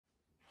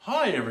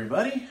Hi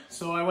everybody!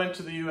 So I went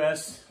to the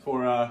US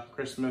for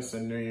Christmas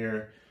and New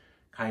Year,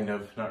 kind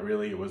of, not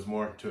really, it was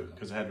more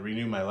because I had to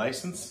renew my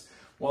license.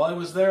 While I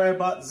was there I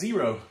bought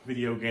 0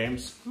 video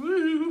games,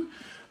 woo!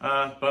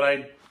 But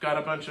I got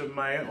a bunch of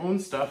my own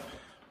stuff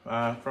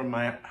from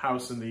my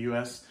house in the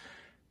US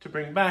to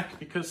bring back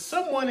because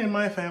someone in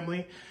my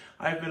family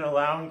I've been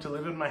allowing to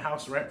live in my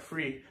house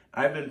rent-free.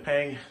 I've been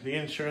paying the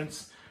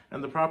insurance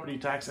and the property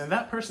tax, and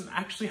that person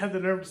actually had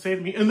the nerve to say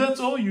to me, "And that's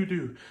all you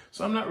do."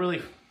 So I'm not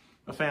really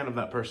a fan of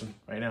that person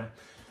right now.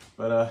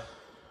 But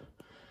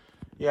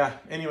yeah,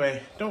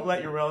 anyway, don't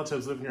let your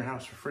relatives live in your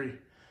house for free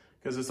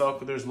because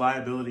there's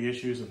liability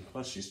issues, and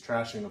plus she's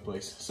trashing the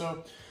place.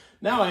 So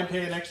now I'm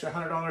paying an extra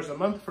 $100 a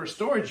month for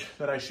storage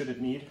that I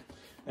shouldn't need.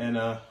 And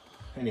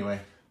anyway,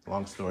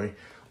 long story.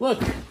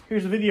 Look,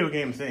 here's a video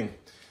game thing.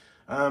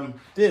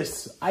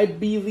 This, I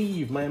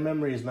believe, my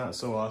memory is not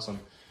so awesome,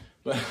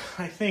 but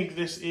I think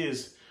this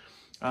is,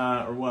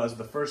 or was,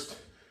 the first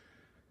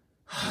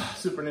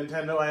Super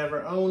Nintendo I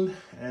ever owned.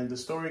 And the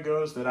story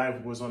goes that I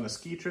was on a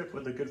ski trip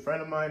with a good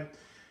friend of mine,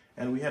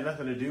 and we had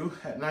nothing to do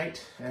at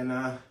night, and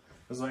I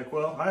was like,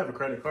 well, I have a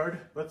credit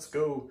card, let's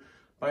go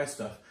buy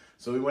stuff.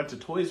 So we went to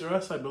Toys R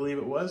Us, I believe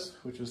it was,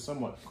 which was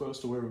somewhat close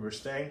to where we were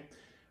staying,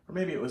 or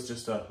maybe it was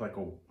just like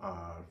a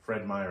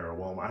Fred Meyer or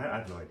Walmart, I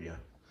have no idea.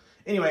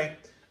 Anyway,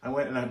 I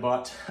went and I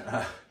bought,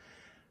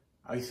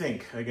 I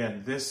think,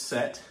 again, this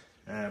set,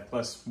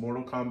 plus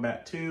Mortal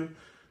Kombat 2,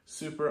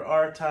 Super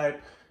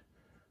R-Type,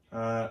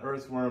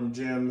 Earthworm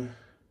Jim,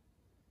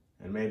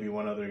 and maybe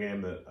one other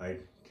game that I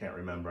can't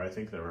remember. I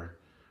think there were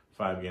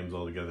 5 games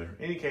altogether.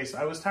 In any case,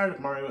 I was tired of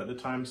Mario at the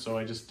time, so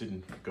I just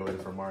didn't go in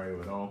for Mario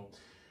at all.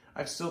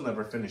 I've still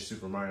never finished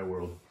Super Mario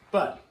World,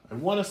 but I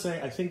want to say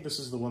I think this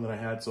is the one that I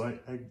had, so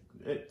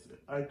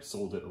I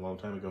sold it a long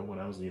time ago when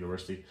I was in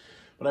university.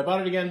 But I bought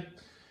it again,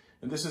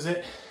 and this is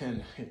it,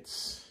 and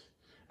it's,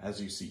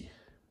 as you see,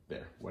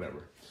 there,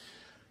 whatever.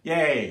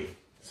 Yay!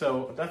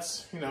 So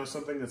that's, you know,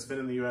 something that's been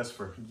in the US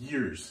for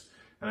years,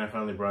 and I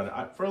finally brought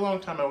it. For a long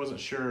time I wasn't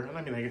sure, and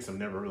I mean, I guess I'm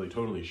never really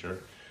totally sure,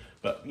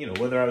 but, you know,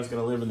 whether I was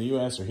going to live in the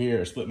US or here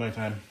or split my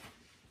time.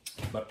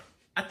 But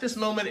at this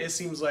moment, it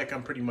seems like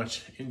I'm pretty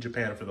much in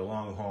Japan for the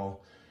long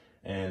haul,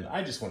 and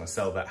I just want to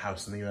sell that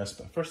house in the US,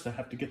 but first I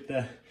have to get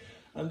the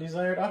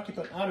undesired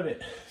occupant out of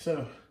it.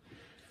 So,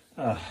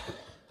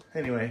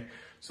 anyway,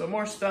 so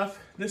more stuff.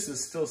 This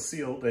is still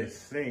sealed, I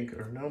think,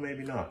 or no,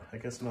 maybe not. I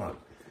guess not.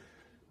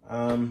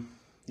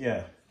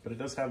 Yeah, but it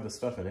does have the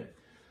stuff in it.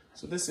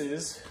 So this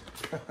is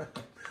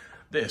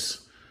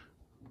this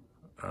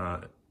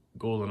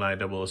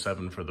GoldenEye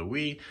 007 for the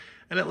Wii,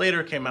 and it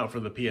later came out for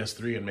the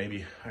PS3, and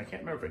maybe, I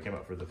can't remember if it came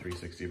out for the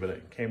 360, but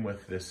it came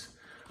with this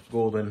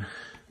golden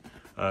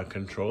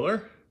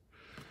controller.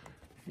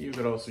 You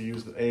could also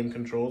use the aim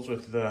controls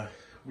with the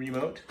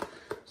remote,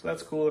 so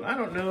that's cool. And I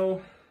don't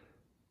know,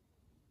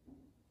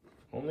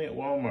 only at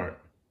Walmart.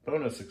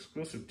 Bonus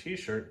exclusive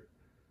t-shirt.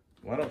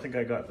 Well, I don't think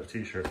I got the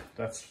t-shirt.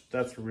 That's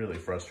really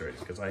frustrating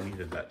because I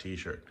needed that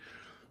t-shirt.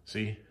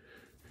 See?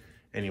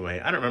 Anyway,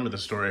 I don't remember the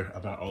story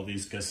about all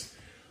these because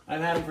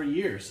I've had them for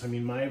years. I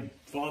mean, my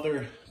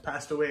father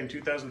passed away in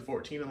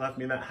 2014 and left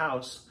me that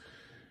house.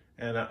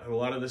 And a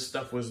lot of this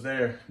stuff was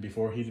there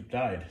before he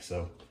died.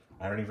 So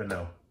I don't even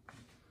know.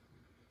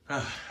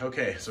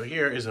 Okay, so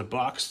here is a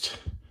boxed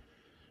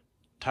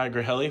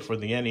Tiger Heli for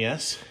the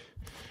NES.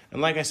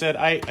 And like I said,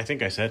 I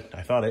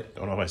thought it,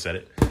 don't know if I said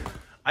it.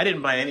 I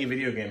didn't buy any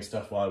video game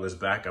stuff while I was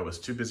back. I was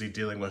too busy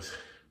dealing with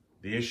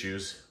the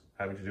issues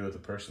having to do with the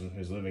person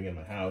who's living in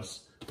my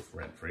house,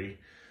 rent-free,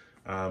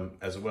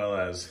 as well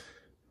as,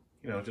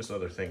 you know, just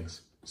other things.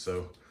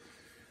 So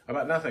I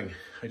bought nothing.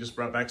 I just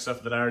brought back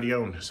stuff that I already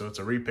owned. So it's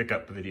a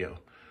re-pickup video.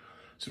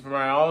 Super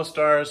Mario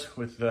All-Stars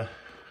with the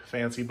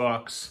fancy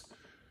box.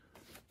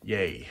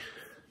 Yay.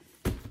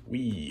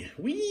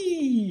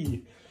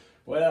 Wee.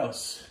 What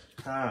else?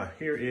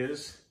 Here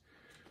is...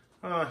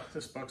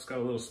 this box got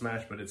a little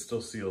smashed, but it's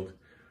still sealed.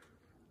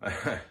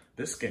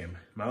 This game,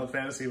 mild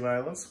fantasy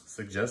violence,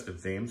 suggestive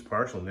themes,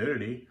 partial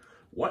nudity.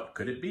 What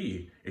could it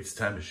be? It's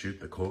time to shoot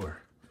the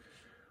core.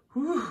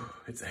 Whew,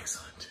 it's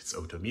excellent. It's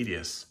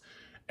Otomedius.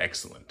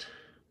 Excellent.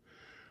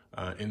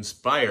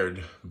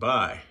 Inspired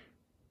by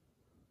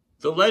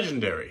the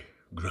legendary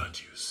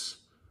Gradius.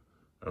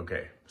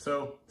 Okay,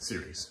 so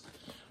series.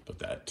 But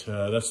that's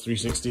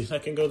 360.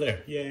 That can go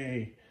there.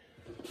 Yay.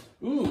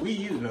 Ooh, Wii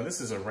U. Now this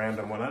is a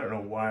random one. I don't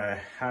know why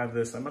I have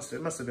this. It must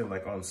have been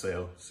like on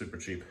sale, super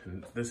cheap.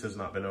 And this has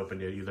not been opened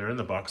yet either. And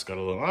the box got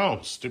a little, oh,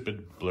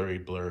 stupid blurry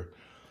blur.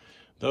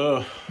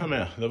 The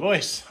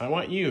voice, I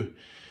want you.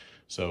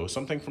 So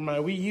something from my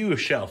Wii U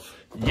shelf.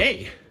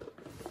 Yay.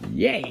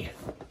 Yay.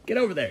 Get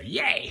over there.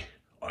 Yay.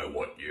 I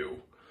want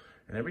you.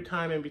 And every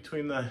time in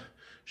between the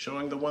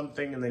showing the one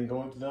thing and then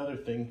going to the other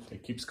thing,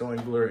 it keeps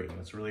going blurry. And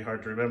it's really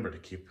hard to remember to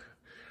keep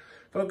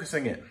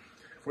focusing it.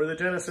 For the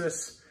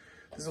Genesis,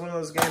 this is one of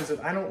those games that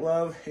I don't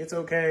love. It's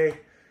okay,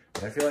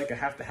 but I feel like I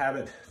have to have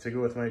it to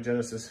go with my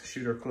Genesis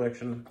shooter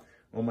collection.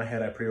 On my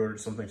head, I pre-ordered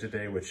something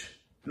today, which,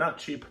 not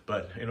cheap,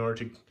 but in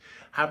order to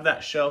have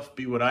that shelf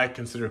be what I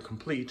consider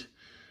complete,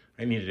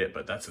 I needed it,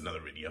 but that's another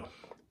video.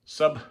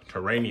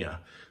 Subterranea.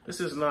 This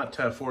is not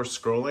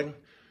forced scrolling.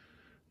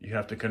 You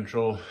have to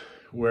control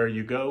where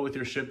you go with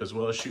your ship as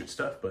well as shoot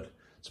stuff, but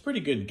it's a pretty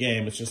good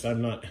game. It's just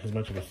I'm not as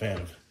much of a fan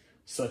of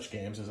such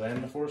games as I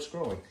am the forced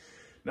scrolling.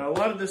 Now, a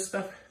lot of this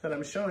stuff that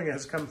I'm showing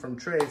has come from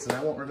trades, and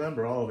I won't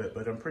remember all of it,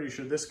 but I'm pretty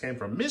sure this came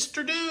from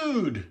Mr.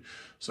 Dude.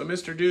 So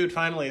Mr. Dude,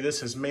 finally,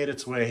 this has made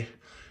its way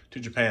to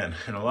Japan,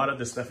 and a lot of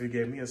the stuff he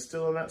gave me is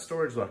still in that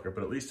storage locker,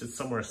 but at least it's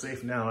somewhere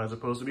safe now as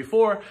opposed to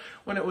before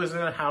when it was in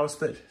a house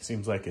that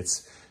seems like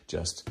it's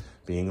just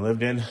being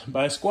lived in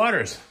by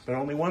squatters, but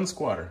only one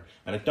squatter,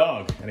 and a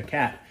dog, and a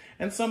cat,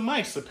 and some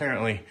mice,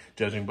 apparently,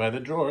 judging by the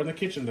drawer in the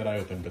kitchen that I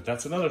opened, but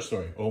that's another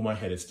story. Oh, my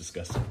head, it's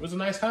disgusting. It was a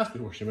nice house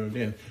before she moved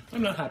in.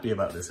 I'm not happy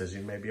about this, as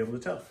you may be able to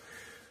tell.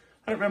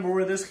 I don't remember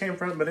where this came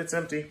from, but it's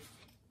empty.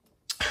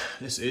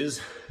 This is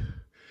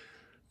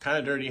kind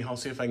of dirty. I'll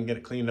see if I can get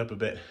it cleaned up a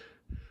bit.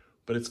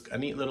 But it's a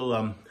neat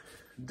little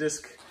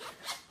disc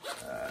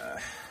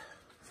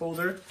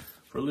folder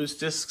for loose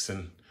discs,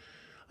 and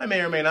I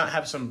may or may not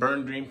have some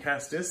burned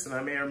Dreamcast discs, and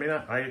I may or may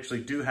not. I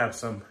actually do have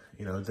some,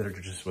 you know, that are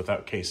just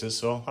without cases,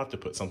 so I'll have to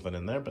put something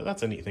in there, but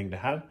that's a neat thing to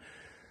have.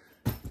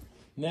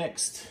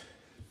 Next,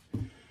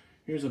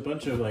 here's a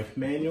bunch of like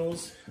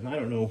manuals, and I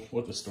don't know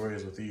what the story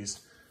is with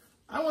these.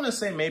 I want to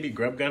say maybe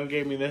Grub Gun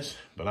gave me this,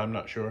 but I'm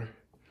not sure.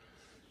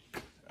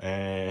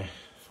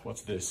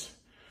 What's this?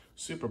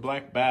 Super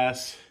Black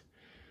Bass.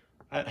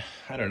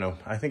 I don't know.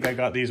 I think I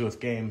got these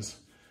with games,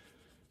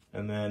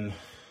 and then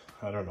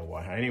I don't know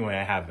why. Anyway,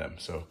 I have them,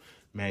 so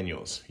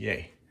manuals,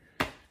 yay.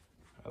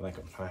 I like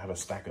them. I have a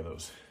stack of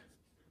those.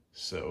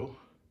 So,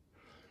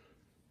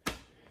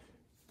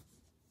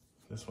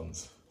 this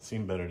one's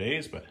seen better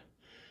days, but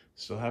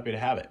still happy to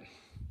have it.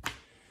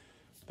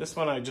 This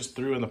one I just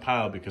threw in the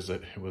pile because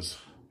it was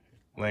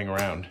laying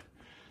around.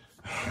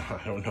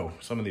 I don't know.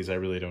 Some of these I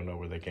really don't know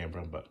where they came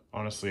from, but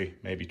honestly,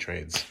 maybe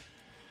trades.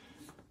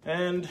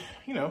 And,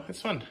 you know,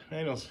 it's fun.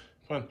 Manuals,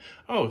 fun.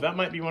 Oh, that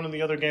might be one of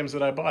the other games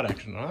that I bought,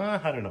 actually.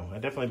 I don't know. I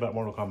definitely bought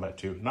Mortal Kombat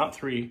 2. Not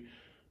 3,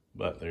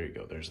 but there you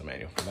go. There's the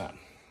manual for that.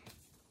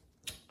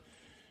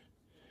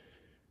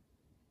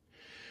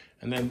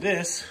 And then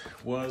this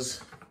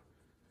was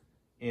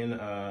in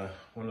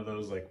one of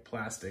those, like,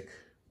 plastic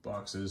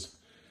boxes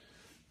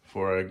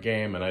for a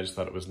game, and I just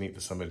thought it was neat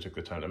that somebody took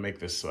the time to make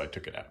this, so I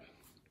took it out.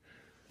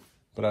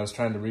 But I was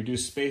trying to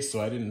reduce space,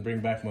 so I didn't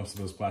bring back most of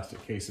those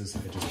plastic cases.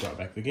 I just brought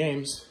back the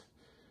games.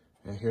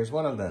 And here's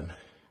one of them.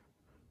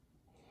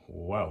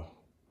 Wow.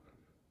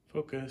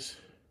 Focus.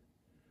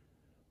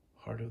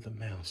 Heart of the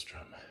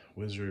Maelstrom.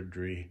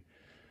 Wizardry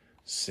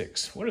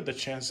 6. What are the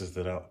chances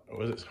that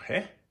was it,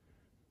 eh?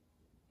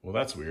 Well,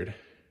 that's weird.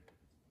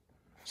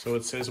 So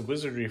it says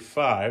Wizardry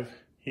 5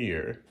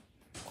 here.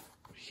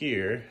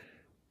 Here.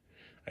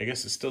 I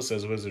guess it still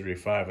says Wizardry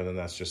 5, and then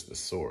that's just the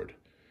sword.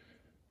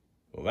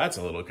 Well, that's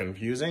a little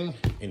confusing.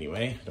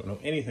 Anyway, I don't know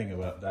anything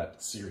about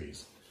that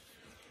series.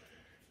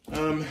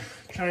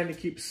 Trying to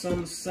keep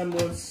some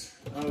semblance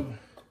of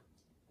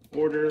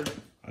order.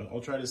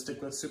 I'll try to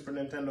stick with Super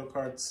Nintendo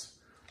carts.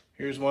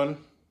 Here's one.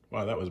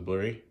 Wow, that was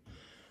blurry.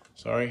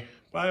 Sorry.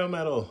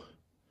 Biometal.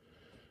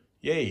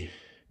 Yay.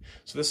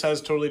 So this has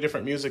totally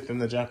different music than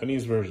the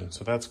Japanese version,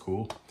 so that's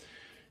cool.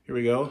 Here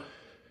we go.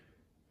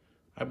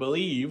 I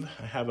believe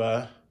I have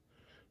a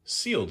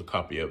sealed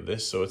copy of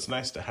this, so it's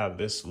nice to have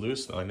this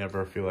loose. I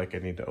never feel like I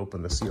need to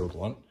open the sealed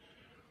one.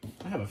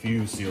 I have a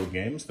few sealed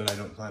games that I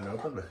don't plan to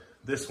open, but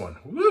this one,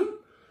 woo!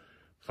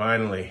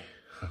 Finally.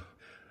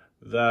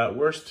 The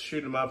worst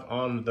shoot 'em up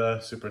on the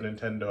Super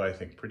Nintendo, I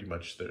think pretty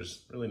much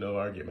there's really no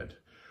argument.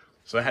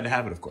 So I had to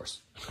have it, of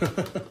course.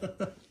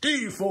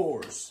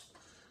 D-Force!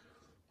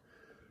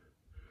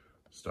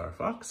 Star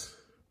Fox.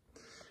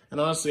 And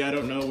honestly, I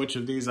don't know which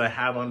of these I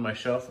have on my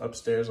shelf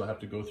upstairs. I'll have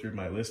to go through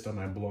my list on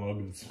my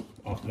blog. It's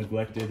oft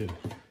neglected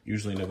and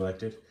usually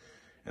neglected,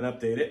 and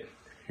update it.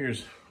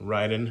 Here's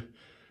Raiden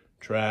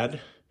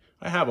Trad.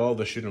 I have all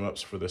the shoot 'em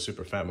ups for the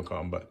Super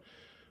Famicom, but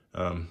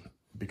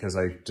because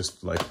I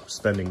just like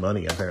spending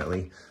money,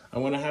 apparently, I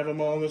want to have them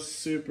all on the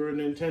Super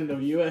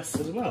Nintendo US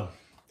as well.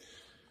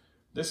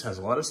 This has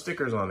a lot of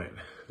stickers on it.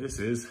 This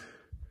is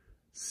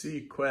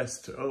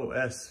Sequest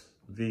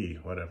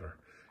OSV, whatever.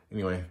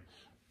 Anyway.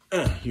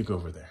 You go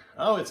over there.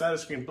 Oh, it's out of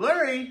screen.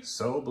 Blurry!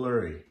 So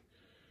blurry.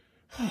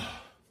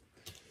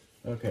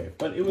 Okay,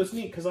 but it was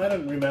neat because I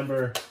don't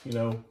remember, you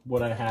know,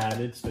 what I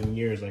had. It's been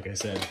years, like I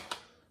said.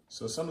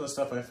 So some of the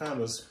stuff I found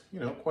was, you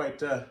know,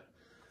 quite a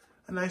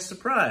nice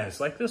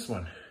surprise, like this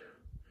one.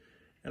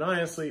 And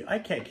honestly, I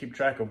can't keep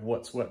track of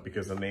what's what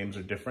because the names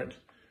are different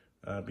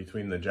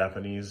between the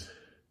Japanese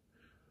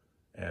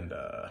and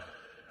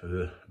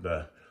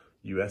the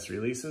US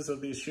releases of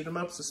these shoot 'em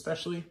ups,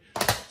 especially.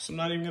 So I'm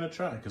not even going to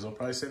try because I'll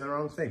probably say the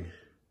wrong thing.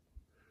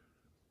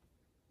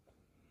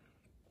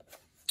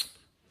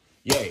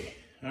 Yay.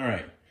 All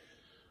right.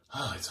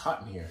 Oh, it's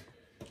hot in here.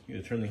 I'm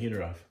going to turn the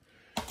heater off.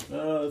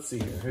 Let's see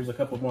here. Here's a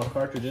couple more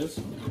cartridges.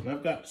 And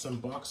I've got some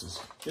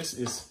boxes. This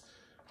is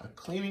a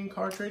cleaning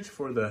cartridge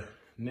for the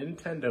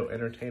Nintendo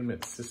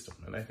Entertainment System.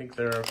 And I think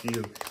there are a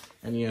few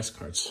NES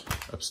cards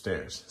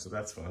upstairs, so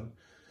that's fun.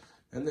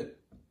 And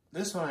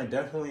this one I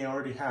definitely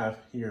already have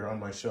here on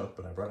my shelf,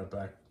 but I brought it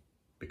back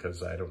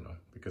because I don't know,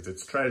 because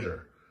it's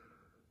treasure.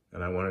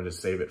 And I wanted to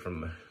save it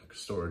from the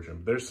storage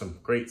room. There's some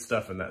great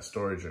stuff in that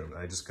storage room.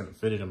 I just couldn't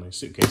fit it in my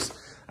suitcase.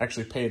 I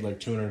actually paid like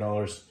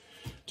 $200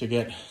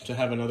 to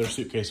have another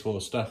suitcase full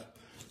of stuff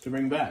to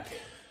bring back.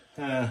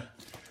 What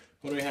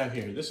do we have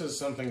here? This is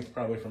something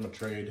probably from a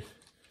trade.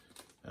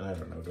 And I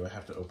don't know, do I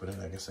have to open it?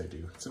 I guess I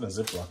do. It's in a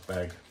Ziploc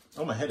bag.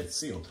 Oh, my head, it's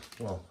sealed.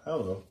 Well,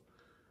 hello.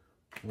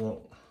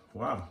 Well,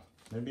 wow.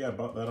 Maybe I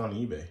bought that on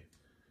eBay.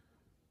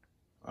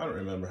 I don't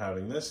remember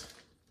having this.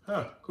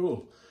 Huh,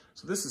 cool.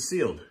 So this is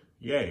sealed.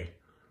 Yay.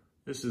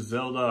 This is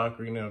Zelda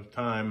Ocarina of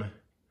Time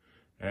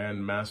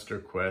and Master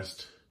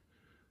Quest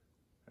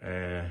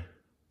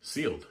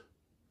sealed.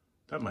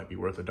 That might be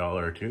worth $1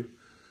 or $2.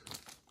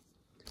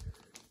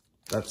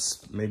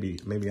 That's maybe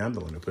I'm the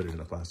one who put it in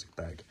a plastic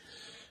bag.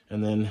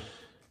 And then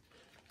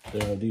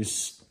there are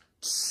these,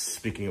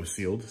 speaking of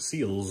sealed,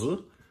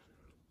 seals.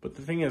 But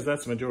the thing is,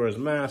 that's Majora's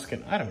Mask,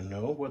 and I don't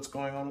know what's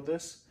going on with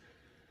this.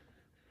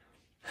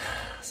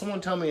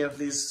 Someone tell me if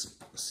these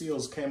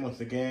seals came with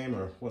the game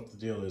or what the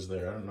deal is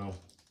there. I don't know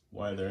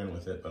why they're in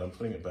with it, but I'm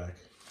putting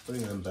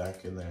them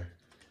back in there.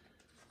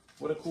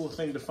 What a cool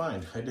thing to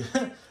find.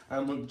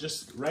 I'm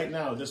just right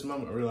now at this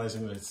moment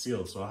realizing that it's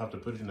sealed, so I'll have to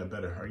put it in a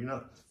better. Are you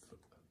not?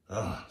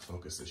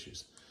 Focus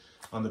issues.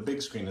 On the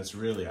big screen, it's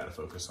really out of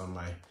focus. On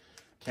my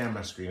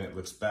camera screen, it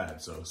looks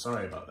bad, so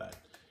sorry about that.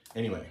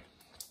 Anyway,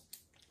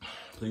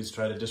 please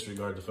try to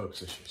disregard the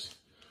focus issues.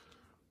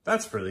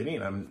 That's really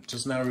neat. I'm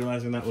just now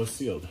realizing that was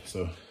sealed,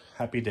 so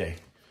happy day.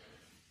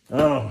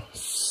 Oh,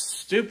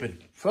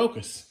 stupid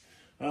focus.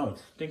 Oh,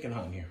 it's stinking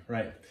hot in here.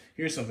 Right,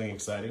 here's something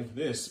exciting.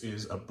 This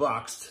is a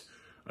boxed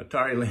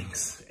Atari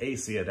Lynx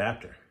AC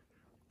adapter.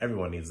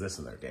 Everyone needs this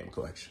in their game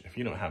collection. If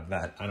you don't have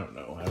that, I don't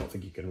know. I don't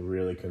think you can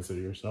really consider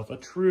yourself a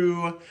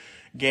true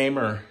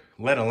gamer,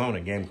 let alone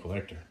a game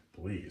collector,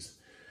 please.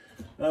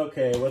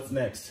 Okay, what's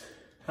next?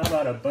 How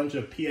about a bunch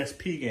of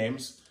PSP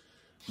games,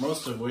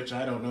 most of which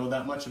I don't know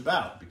that much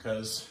about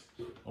because,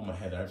 oh my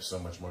head, I have so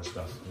much more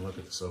stuff. And look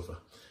at the sofa.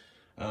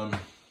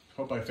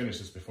 Hope I finish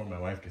this before my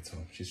wife gets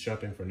home. She's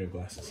shopping for new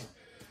glasses.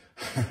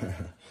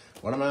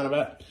 What am I on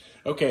about?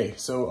 Okay,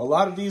 so a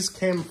lot of these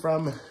came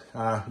from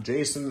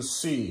Jason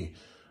C.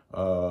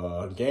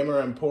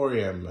 Gamer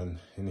Emporium,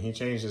 and he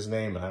changed his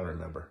name, and I don't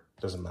remember.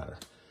 Doesn't matter,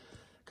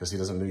 because he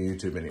doesn't do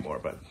YouTube anymore.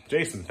 But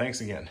Jason,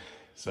 thanks again.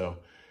 So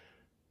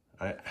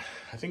I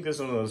think this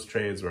is one of those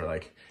trades where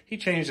like he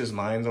changed his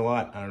mind a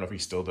lot. I don't know if he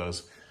still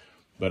does,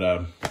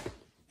 but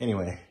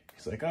anyway,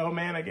 he's like, oh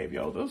man, I gave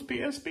you all those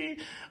PSP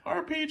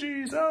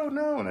RPGs. Oh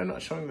no, and I'm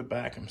not showing the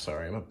back. I'm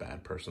sorry, I'm a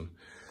bad person.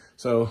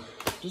 So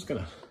I'm just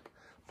gonna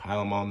pile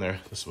them on there.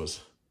 This was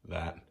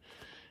that.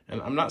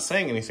 And I'm not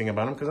saying anything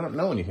about them because I don't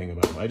know anything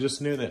about them. I just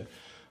knew that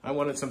I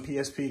wanted some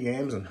PSP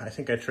games, and I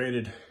think I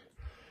traded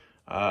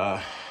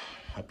a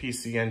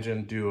PC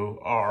Engine Duo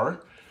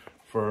R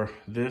for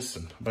this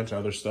and a bunch of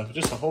other stuff.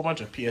 Just a whole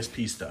bunch of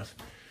PSP stuff.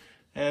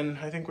 And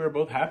I think we were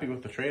both happy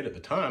with the trade at the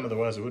time,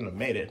 otherwise we wouldn't have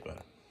made it,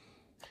 but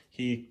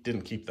he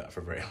didn't keep that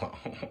for very long.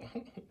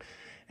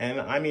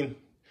 And I mean,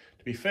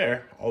 to be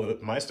fair, all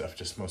of my stuff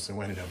just mostly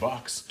went in a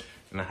box,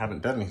 and I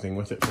haven't done anything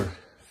with it for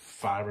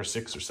 5 or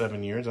 6 or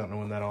 7 years. I don't know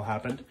when that all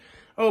happened.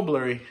 Oh,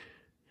 blurry.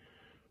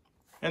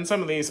 And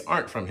some of these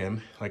aren't from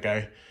him. Like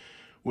I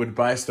would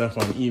buy stuff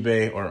on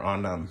eBay or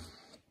on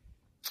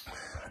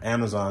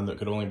Amazon that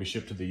could only be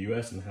shipped to the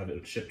US and have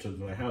it shipped to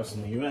my house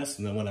in the US.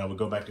 And then when I would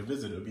go back to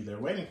visit, it would be there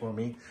waiting for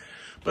me.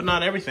 But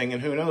not everything,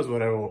 and who knows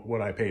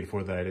what I paid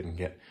for that I didn't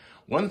get.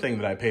 One thing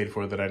that I paid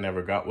for that I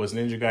never got was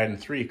Ninja Gaiden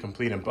 3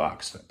 complete in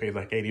box. I paid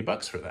like 80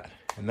 bucks for that.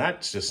 And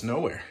that's just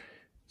nowhere.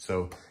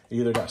 So it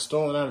either got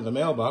stolen out of the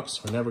mailbox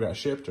or never got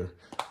shipped, or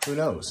who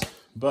knows.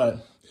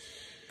 But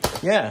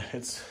yeah,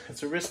 it's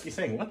a risky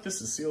thing. What? This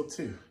is sealed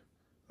too.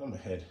 Oh, my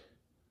head.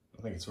 I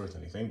don't think it's worth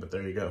anything, but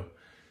there you go.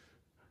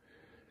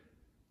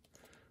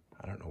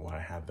 I don't know why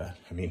I have that.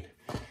 I mean,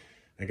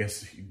 I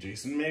guess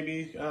Jason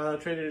maybe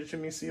traded it to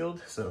me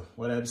sealed. So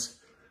whatevs.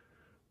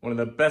 One of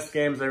the best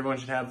games everyone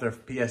should have, their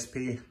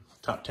PSP.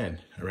 Top 10,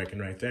 I reckon,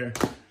 right there.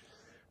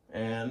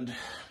 And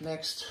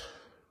next,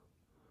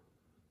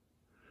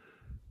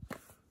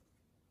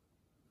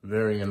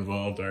 very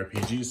involved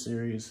RPG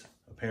series.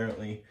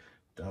 Apparently,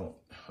 oh,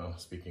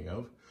 speaking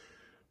of,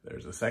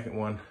 there's a second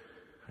one.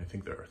 I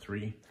think there are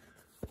 3.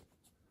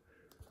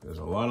 There's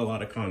a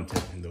lot of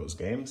content in those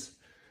games.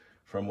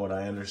 From what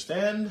I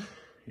understand,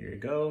 here you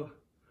go.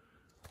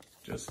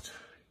 Just,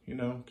 you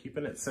know,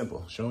 keeping it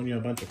simple, showing you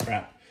a bunch of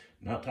crap,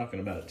 not talking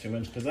about it too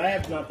much, because I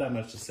have not that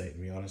much to say, to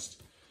be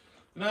honest.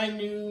 And I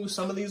knew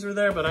some of these were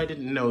there, but I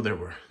didn't know there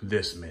were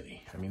this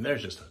many. I mean,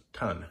 there's just a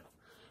ton.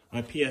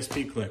 My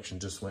PSP collection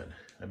just went,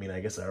 I mean,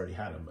 I guess I already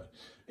had them, but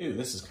ew,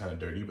 this is kind of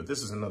dirty, but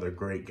this is another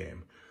great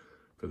game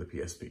for the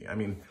PSP. I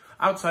mean,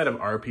 outside of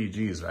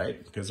RPGs,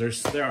 right? Because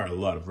there are a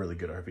lot of really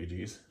good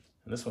RPGs.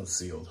 And this one's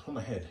sealed. Oh,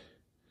 my head.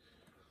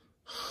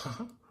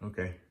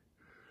 Okay.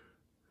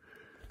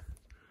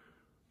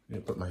 I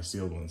put my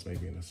sealed ones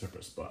maybe in a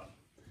separate spot.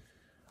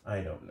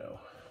 I don't know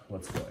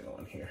what's going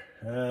on here.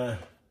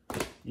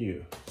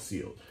 You,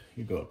 sealed.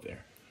 You go up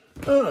there.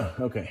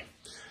 Okay.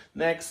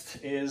 Next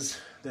is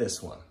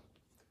this one.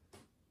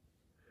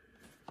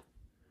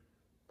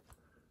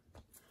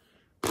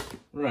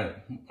 Right,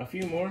 a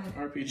few more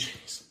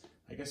RPGs.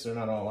 I guess they're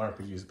not all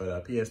RPGs,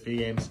 but PSP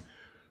games.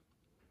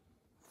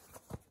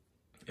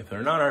 If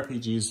they're not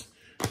RPGs,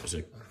 there's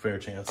a fair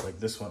chance, like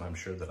this one, I'm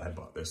sure that I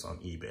bought this on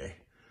eBay.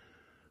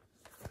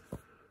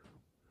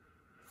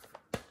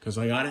 Because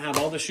I gotta have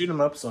all the shoot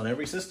 'em ups on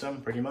every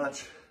system, pretty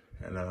much.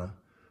 And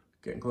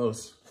getting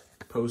close.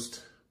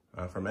 Post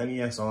from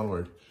NES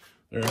onward.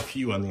 There are a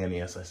few on the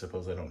NES I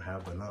suppose I don't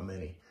have, but not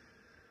many.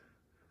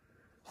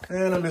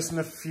 And I'm missing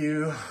a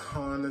few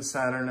on the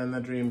Saturn and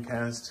the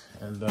Dreamcast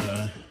and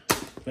the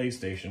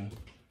PlayStation.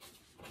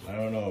 I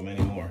don't know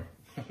many more.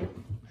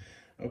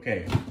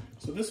 Okay,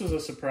 so this was a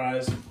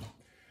surprise.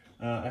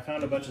 I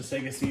found a bunch of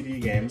Sega CD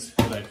games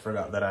that I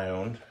forgot that I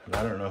owned. And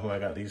I don't know who I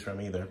got these from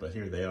either, but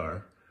here they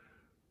are.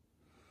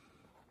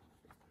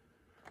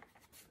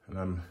 And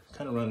I'm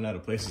kind of running out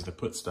of places to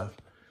put stuff.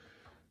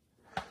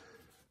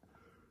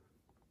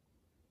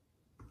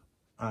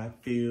 I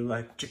feel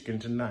like chicken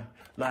tonight,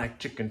 like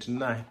chicken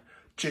tonight,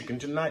 chicken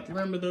tonight. You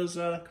remember those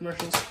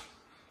commercials?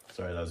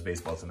 Sorry, that was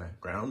Baseball Tonight.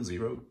 Ground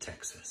Zero,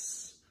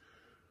 Texas.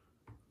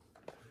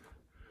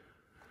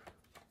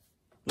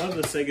 Love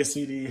the Sega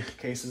CD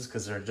cases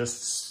because they're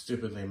just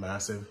stupidly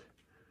massive.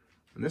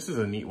 And this is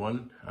a neat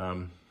one.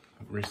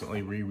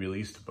 Recently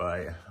re-released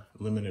by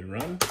Limited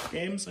Run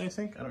Games, I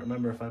think. I don't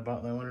remember if I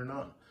bought that one or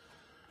not.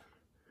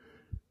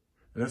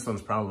 And this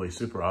one's probably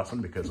super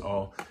awesome because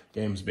all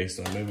games based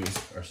on movies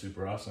are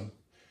super awesome.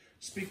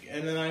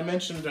 And then I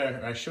mentioned,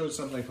 I showed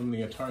something from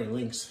the Atari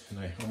Lynx, and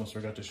I almost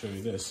forgot to show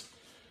you this.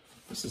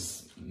 This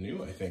is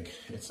new, I think.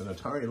 It's an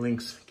Atari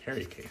Lynx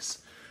carry case.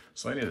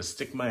 So I need to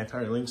stick my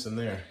Atari Lynx in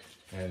there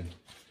and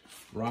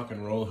rock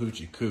and roll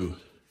hoochie coo.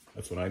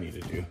 That's what I need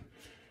to do.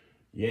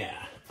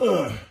 Yeah.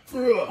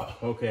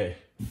 Okay.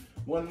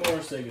 One more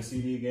Sega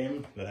CD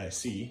game that I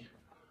see.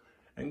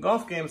 And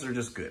golf games are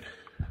just good.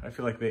 I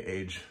feel like they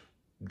age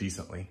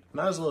decently.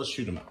 Not as well as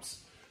shoot 'em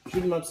ups.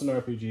 Shoot 'em ups and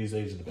RPGs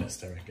age the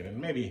best, I reckon. And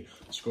maybe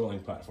scrolling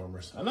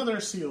platformers.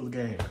 Another sealed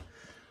game.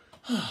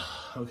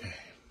 Okay.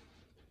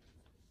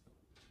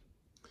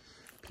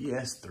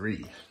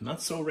 PS3.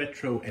 Not so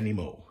retro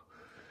anymore.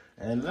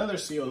 And another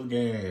sealed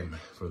game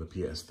for the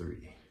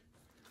PS3.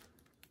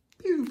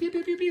 Pew, pew,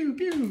 pew, pew, pew,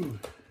 pew.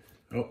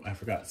 Oh, I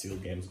forgot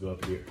sealed games go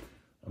up here.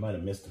 I might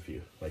have missed a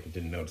few, like I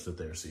didn't notice that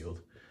they're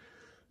sealed.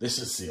 This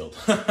is sealed.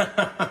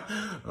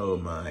 Oh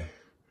my.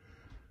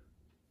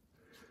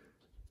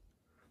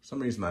 For some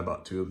reason I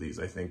bought 2 of these,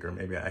 I think, or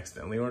maybe I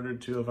accidentally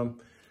ordered 2 of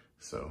them.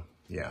 So,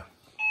 yeah.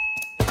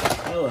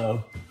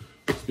 Hello.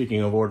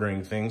 Speaking of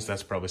ordering things,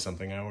 that's probably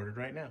something I ordered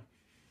right now.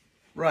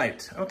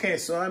 Right, okay,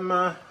 so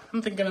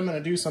I'm thinking I'm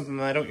gonna do something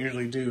that I don't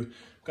usually do.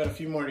 Got a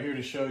few more here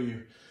to show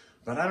you,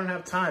 but I don't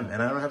have time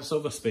and I don't have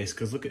sofa space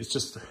because look,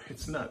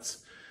 it's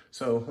nuts.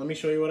 So let me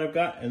show you what I've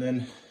got and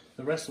then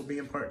the rest will be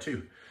in part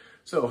 2.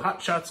 So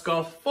Hot Shots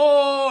Golf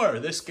 4,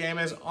 this game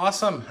is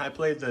awesome. I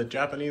played the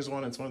Japanese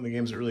one. It's one of the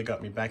games that really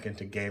got me back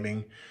into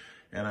gaming.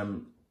 And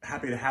I'm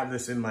happy to have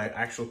this in my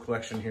actual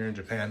collection here in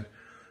Japan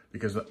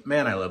because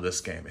man, I love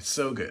this game. It's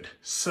so good,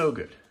 so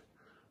good,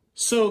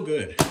 so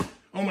good.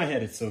 Oh my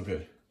head, it's so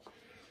good.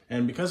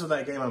 And because of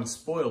that game, I'm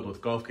spoiled with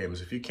golf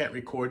games. If you can't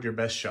record your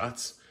best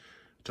shots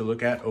to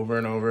look at over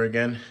and over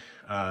again,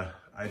 I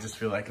just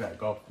feel like that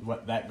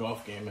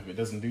golf game, if it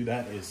doesn't do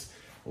that, is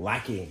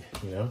lacking,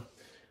 you know?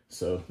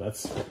 So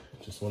that's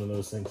just one of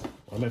those things.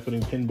 Why am I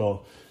putting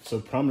pinball so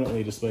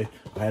prominently displayed?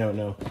 I don't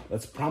know.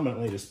 Let's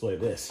prominently display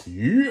this.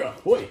 Yeah!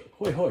 Hoi!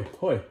 Hoi, hoi,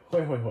 hoi,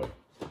 hoi, hoi, hoi.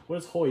 What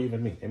does hoi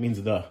even mean? It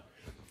means the.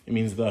 It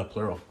means the,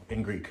 plural,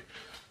 in Greek.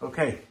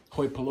 Okay,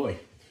 hoi polloi.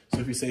 So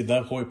if you say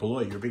the hoi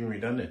polloi, you're being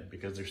redundant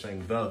because they're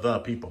saying the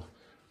people,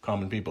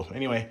 common people.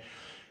 Anyway,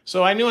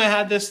 so I knew I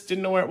had this,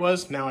 didn't know where it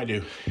was. Now I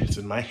do. It's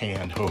in my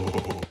hand.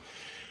 Oh.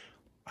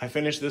 I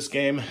finished this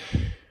game,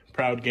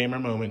 proud gamer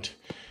moment,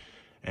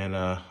 and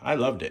I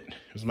loved it.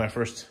 It was my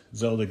first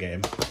Zelda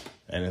game,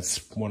 and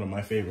it's one of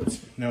my favorites.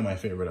 Now my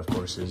favorite, of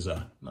course, is,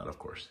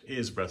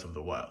 is Breath of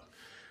the Wild.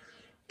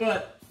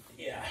 But,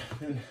 yeah,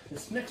 and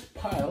this next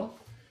pile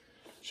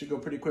should go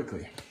pretty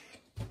quickly.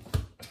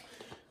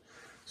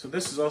 So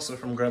this is also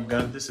from Grub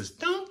Gun. This is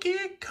Donkey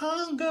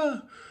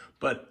Konga,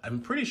 but I'm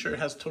pretty sure it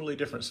has totally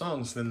different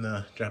songs than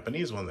the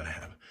Japanese one that I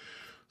have.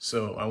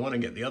 So I want to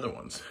get the other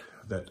ones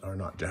that are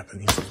not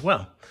Japanese as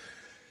well.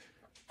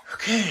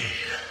 Okay,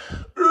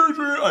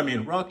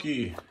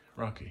 Rocky.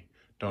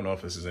 Don't know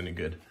if this is any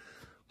good,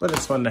 but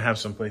it's fun to have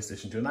some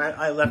PlayStation 2. And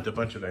I left a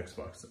bunch of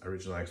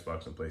original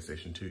Xbox and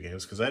PlayStation 2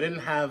 games because I didn't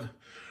have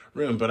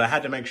room, but I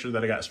had to make sure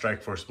that I got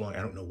Strike Force Spelunky.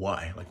 I don't know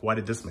why. Like, why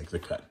did this make the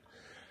cut?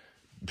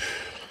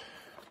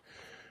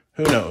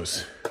 Who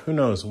knows? Who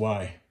knows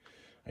why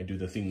I do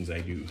the things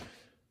I do?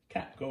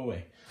 Cat, go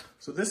away.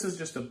 So this is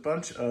just a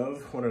bunch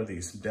of, what are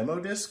these? Demo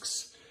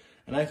discs?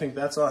 And I think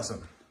that's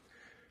awesome.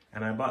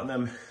 And I bought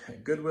them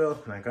at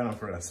Goodwill, and I got them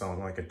for selling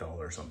like $1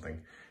 or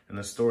something. And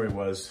the story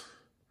was,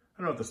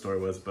 I don't know what the story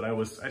was, but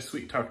I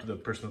sweet talked to the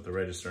person at the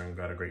register and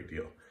got a great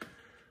deal.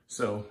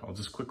 So I'll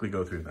just quickly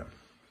go through them.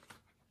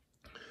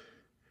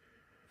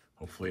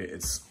 Hopefully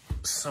it's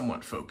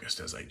somewhat focused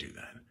as I do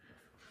that.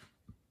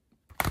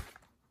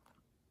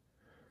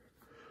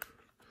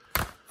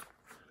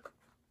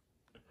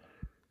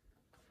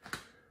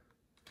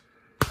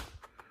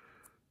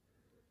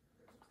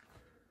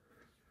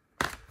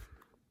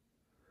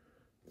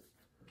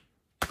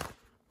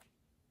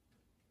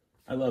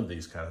 I love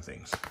these kind of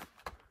things.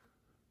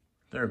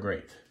 They're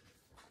great.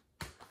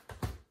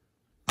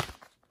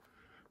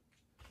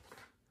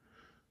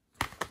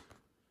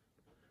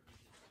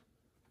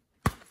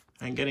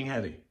 And getting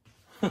heavy.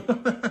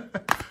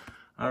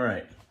 All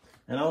right,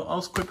 and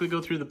I'll quickly go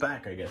through the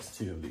back, I guess,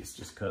 too, of these,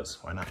 just because,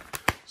 why not?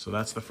 So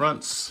that's the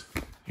fronts,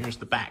 here's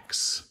the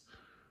backs.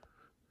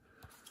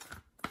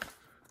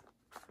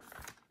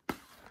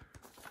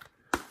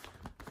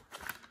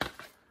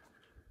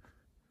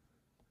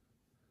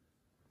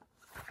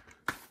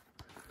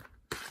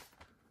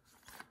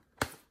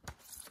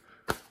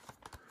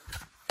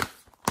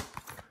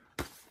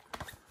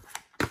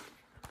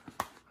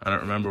 I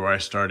don't remember where I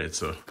started,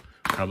 so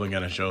probably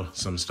gonna show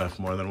some stuff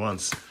more than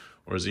once,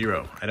 or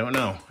zero, I don't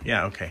know.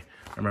 Yeah, okay,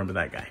 I remember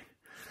that guy.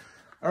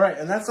 All right,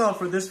 and that's all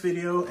for this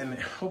video, and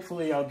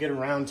hopefully I'll get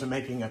around to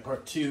making a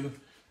part 2.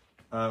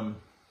 But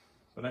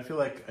I feel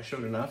like I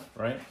showed enough,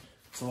 right?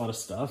 It's a lot of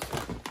stuff.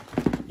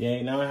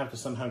 Yay, now I have to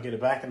somehow get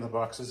it back in the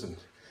boxes and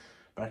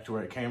back to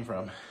where it came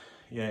from.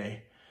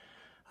 Yay.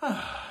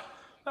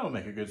 That will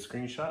make a good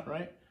screenshot,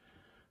 right?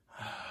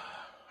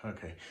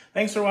 Okay,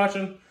 thanks for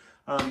watching.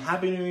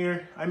 Happy New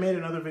Year. I made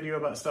another video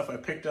about stuff I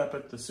picked up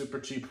at the super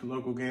cheap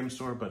local game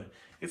store, but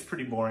it's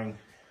pretty boring.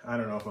 I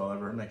don't know if I'll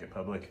ever make it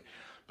public.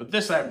 But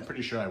this I'm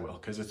pretty sure I will,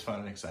 because it's fun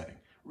and exciting.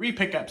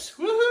 Re-pickups.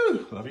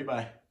 Woohoo! Love you,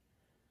 bye.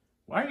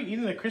 Why are you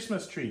eating the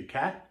Christmas tree,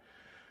 cat?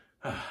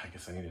 I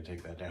guess I need to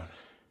take that down.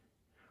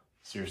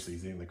 Seriously,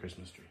 he's eating the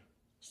Christmas tree.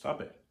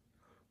 Stop it.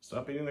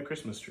 Stop eating the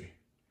Christmas tree.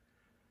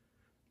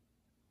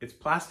 It's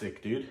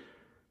plastic, dude.